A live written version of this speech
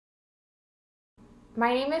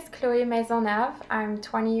My name is Cloé Maisonneuve. I'm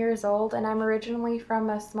 20 years old and I'm originally from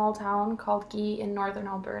a small town called Guy in northern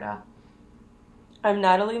Alberta. I'm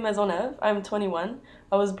Natalie Maisonneuve. I'm 21.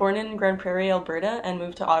 I was born in Grande Prairie, Alberta, and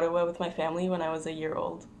moved to Ottawa with my family when I was a year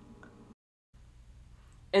old.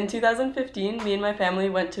 In 2015, me and my family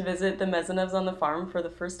went to visit the Maisonneuves on the farm for the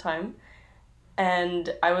first time,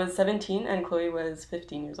 and I was 17 and Chloe was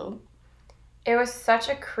 15 years old. It was such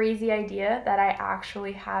a crazy idea that I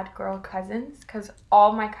actually had girl cousins because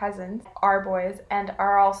all my cousins are boys and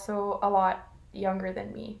are also a lot younger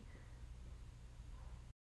than me.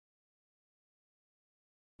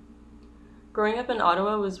 Growing up in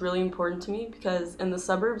Ottawa was really important to me because in the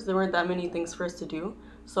suburbs there weren't that many things for us to do,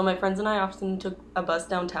 so my friends and I often took a bus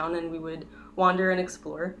downtown and we would wander and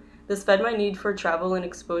explore. This fed my need for travel and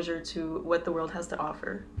exposure to what the world has to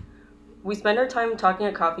offer. We spend our time talking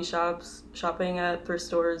at coffee shops, shopping at thrift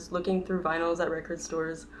stores, looking through vinyls at record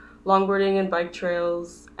stores, longboarding and bike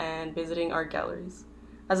trails, and visiting art galleries.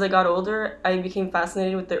 As I got older, I became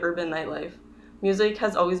fascinated with the urban nightlife. Music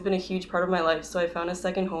has always been a huge part of my life, so I found a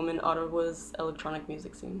second home in Ottawa's electronic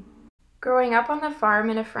music scene. Growing up on the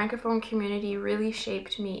farm in a francophone community really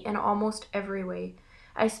shaped me in almost every way.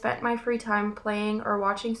 I spent my free time playing or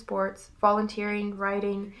watching sports, volunteering,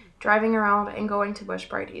 writing, driving around, and going to bush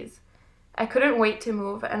parties. I couldn't wait to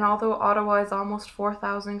move, and although Ottawa is almost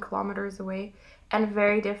 4,000 kilometers away and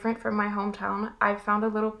very different from my hometown, I've found a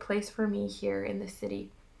little place for me here in the city.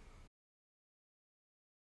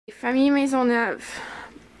 Famille Maisonneuve,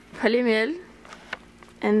 Paul-Émile,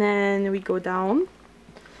 and then we go down.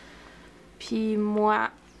 Puis moi,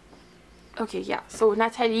 okay, yeah, so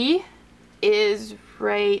Natalie is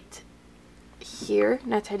right here.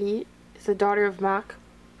 Natalie is the daughter of Marc,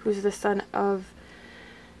 who's the son of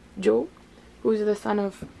Joe, who's the son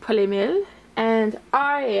of Paul-Émile, and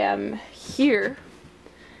I am here,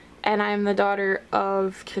 and I'm the daughter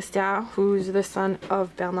of Christian, who's the son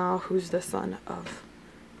of Bernard, who's the son of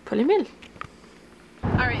Paul-Émile.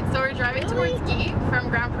 Alright, so we're driving towards Guy from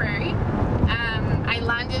Grande Prairie. I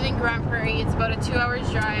landed in Grande Prairie. It's about a 2 hours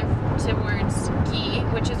drive towards Guy,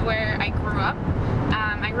 which is where I grew up.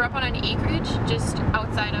 I grew up on an acreage just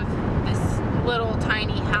outside of this little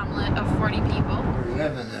tiny hamlet of 40 people.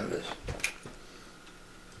 11 of us.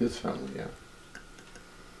 His family, yeah.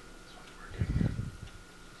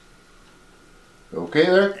 Okay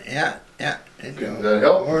there? Yeah. It's Does that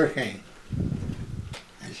help? working.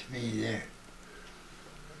 That's me there.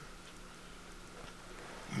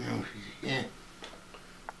 No, yeah.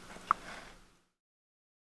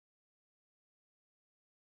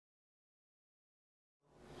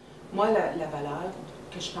 Moi, la valeur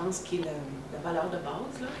que je pense qui est la valeur de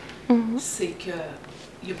base, c'est qu'il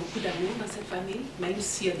y a beaucoup d'amour dans cette famille, même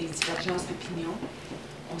s'il y a des divergences d'opinion,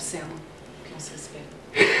 on s'aime puis on se respecte.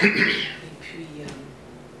 Et puis,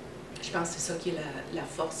 je pense que c'est ça qui est la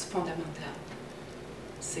force fondamentale,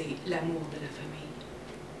 c'est l'amour de la famille.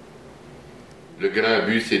 Le grand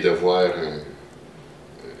but, c'est de voir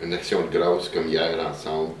une action de grâce comme hier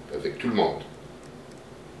ensemble avec tout le monde.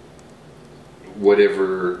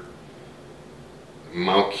 Whatever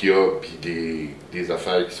manque qu'il y a, puis des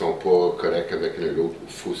affaires qui sont pas correctes avec l'autre, il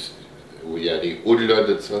faut y aller au-delà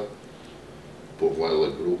de ça pour voir le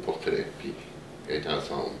gros portrait, puis être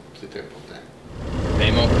ensemble, c'est important.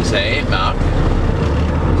 Ben, mon cousin, Marc,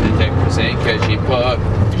 c'est un cousin que j'ai pas,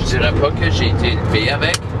 je dirais pas que j'ai été élevé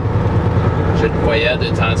avec. Je le voyais de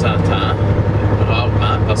temps en temps,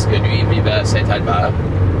 rarement, parce que lui, il vivait à Saint-Albert.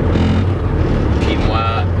 Puis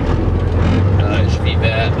moi, je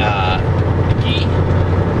vivais à Guy.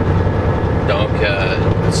 Donc,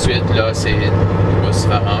 tout de suite, là, c'est une grosse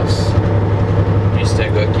différence. Lui, c'est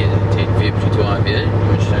un gars qui était élevé plutôt en ville.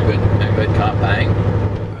 Moi, je suis un gars de campagne.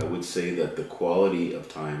 I would say that the quality of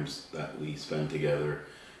times that we spend together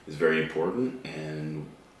is very important, and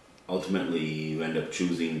ultimately you end up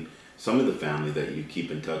choosing some of the family that you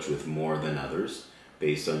keep in touch with more than others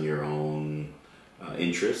based on your own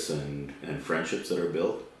interests and friendships that are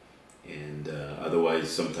built. And otherwise,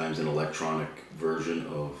 sometimes an electronic version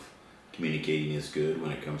of communicating is good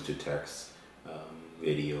when it comes to text,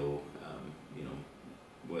 video, you know,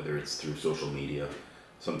 whether it's through social media.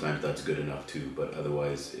 Sometimes that's good enough too, but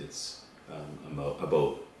otherwise it's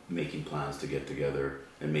about making plans to get together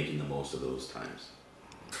and making the most of those times.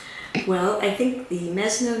 Well, I think the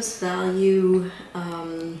Maisonneuves value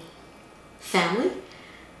family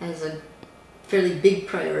as a fairly big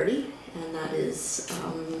priority, and that is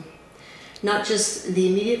not just the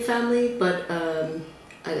immediate family, but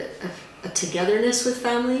a togetherness with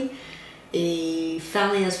family, a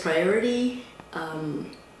family as priority,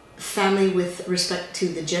 family with respect to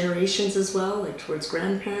the generations as well, like towards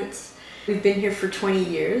grandparents. We've been here for 20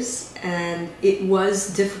 years, and it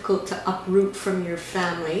was difficult to uproot from your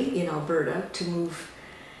family in Alberta to move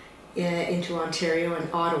into Ontario and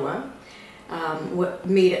Ottawa. What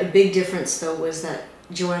made a big difference though was that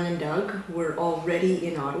Joanne and Doug were already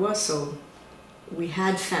in Ottawa, so we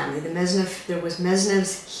had family. There was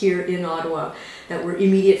Maisonneuves here in Ottawa that were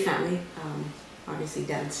immediate family, obviously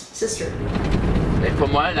Dad's sister. Mais pour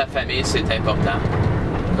moi, la famille, c'est important.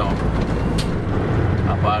 Donc,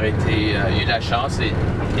 avoir eu la chance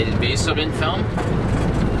d'être élevé sur une ferme,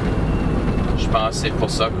 je pense que c'est pour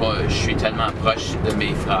ça que je suis tellement proche de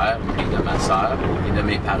mes frères et de ma sœur et de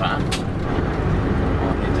mes parents.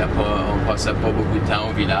 On passait pas beaucoup de temps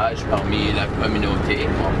au village parmi la communauté.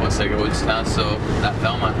 On passait gros du temps sur la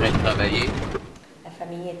ferme en train de travailler. La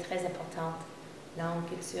famille est très importante. Langue,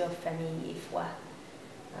 culture, famille et foi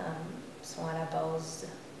sont à la base.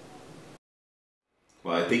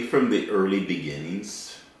 Well, I think from the early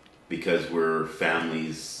beginnings, because we're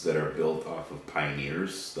families that are built off of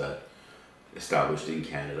pioneers that established in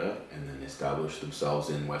Canada and then established themselves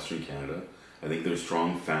in Western Canada, I think there's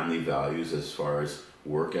strong family values as far as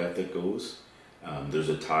work ethic goes. There's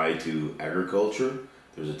a tie to agriculture,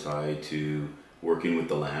 there's a tie to working with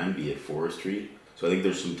the land, be it forestry. So I think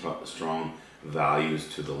there's some strong values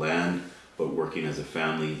to the land, but working as a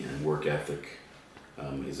family and work ethic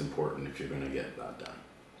is important if you're going to get that done.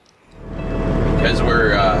 Because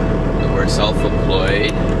we're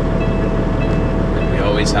self-employed, and we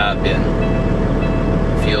always have been,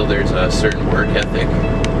 I feel there's a certain work ethic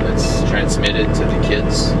that's transmitted to the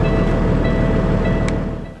kids.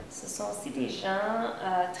 Ce sont aussi des gens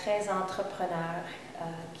très entrepreneurs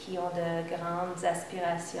qui ont de grandes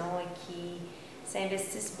aspirations et qui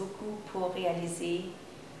s'investissent beaucoup pour réaliser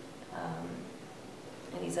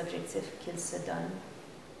les objectifs qu'ils se donnent.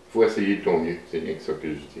 Faut essayer de ton mieux, c'est rien que ça que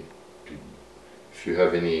je dis. Puis, if you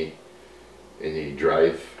have any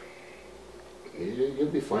drive,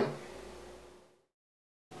 you'll be fine.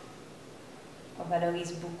 On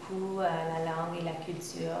valorise beaucoup la langue et la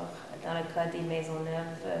culture. Dans le cas des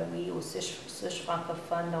Maisonneuve, oui, au souche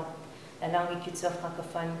francophone, donc la langue et culture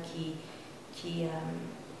francophone qui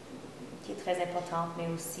est très importante, mais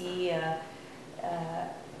aussi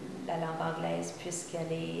la langue anglaise,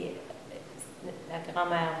 puisqu'elle est la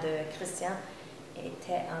grand-mère de Christian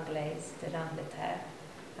était anglaise de l'Angleterre.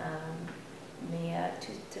 Mais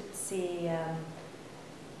toutes ces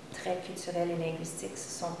traits culturels et linguistiques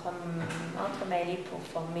sont comme entremêlés pour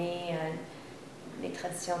former les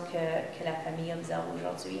traditions que la famille observe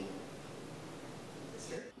aujourd'hui.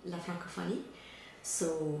 La francophonie,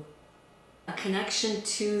 so a connection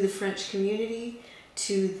to the French community,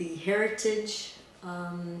 to the heritage,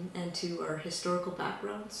 and to our historical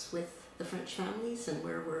backgrounds with the French families and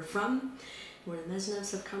where we're from, where the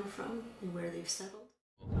Maisonneuves have come from, and where they've settled.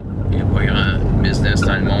 Il n'y a pas grand business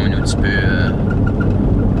dans le monde où tu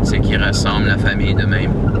peux, c'est qui rassemble la famille de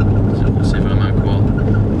même. C'est vraiment cool.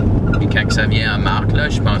 Et quand ça vient à Marc, là,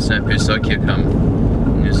 je pense un peu ça qui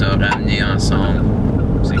nous a ramenés ensemble.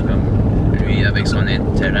 C'est comme lui avec son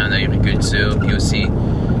intérêt en agriculture, puis aussi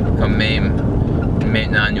comme même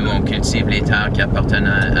maintenant nous on cultive les terres qui appartiennent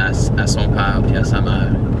à son père puis à sa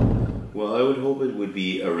mère. Well, I would hope it would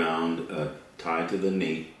be around tied to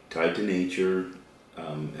nature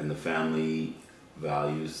and the family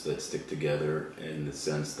values that stick together in the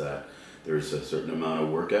sense that there's a certain amount of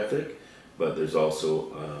work ethic, but there's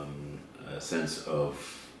also a sense of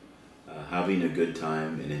having a good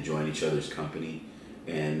time and enjoying each other's company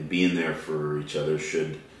and being there for each other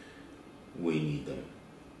should we need them.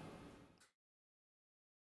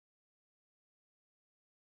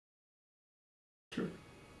 True.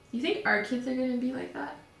 You think our kids are going to be like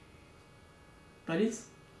that? Buddies?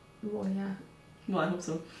 Well, yeah. Well, I hope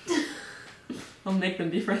so. I'll make them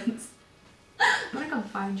be friends. I'm going to come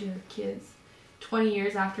find your kids 20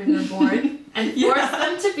 years after they're born and force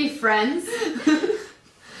them to be friends.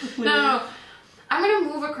 No. I'm going to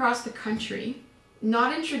move across the country,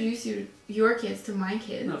 not introduce your kids to my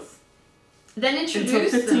kids. No. Then introduce until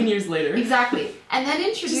 15 them. years later. Exactly. And then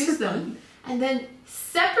introduce them. And then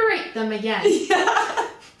separate them again. Yeah.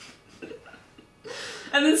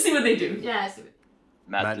 And then see what they do. Yeah.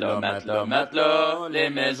 Matelot, matelot, matelot, les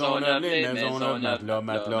Maisonneuve, les Maisonneuve, matelot,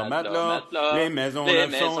 matelot, matelot, les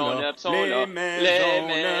Maisonneuve sont là,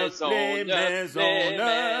 les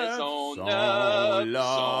Maisonneuve sont là.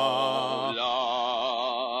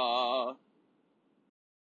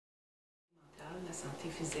 La santé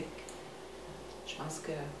physique, je pense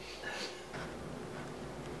que...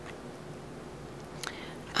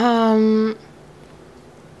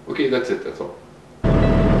 Okay, that's it, that's all.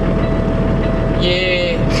 Yeah.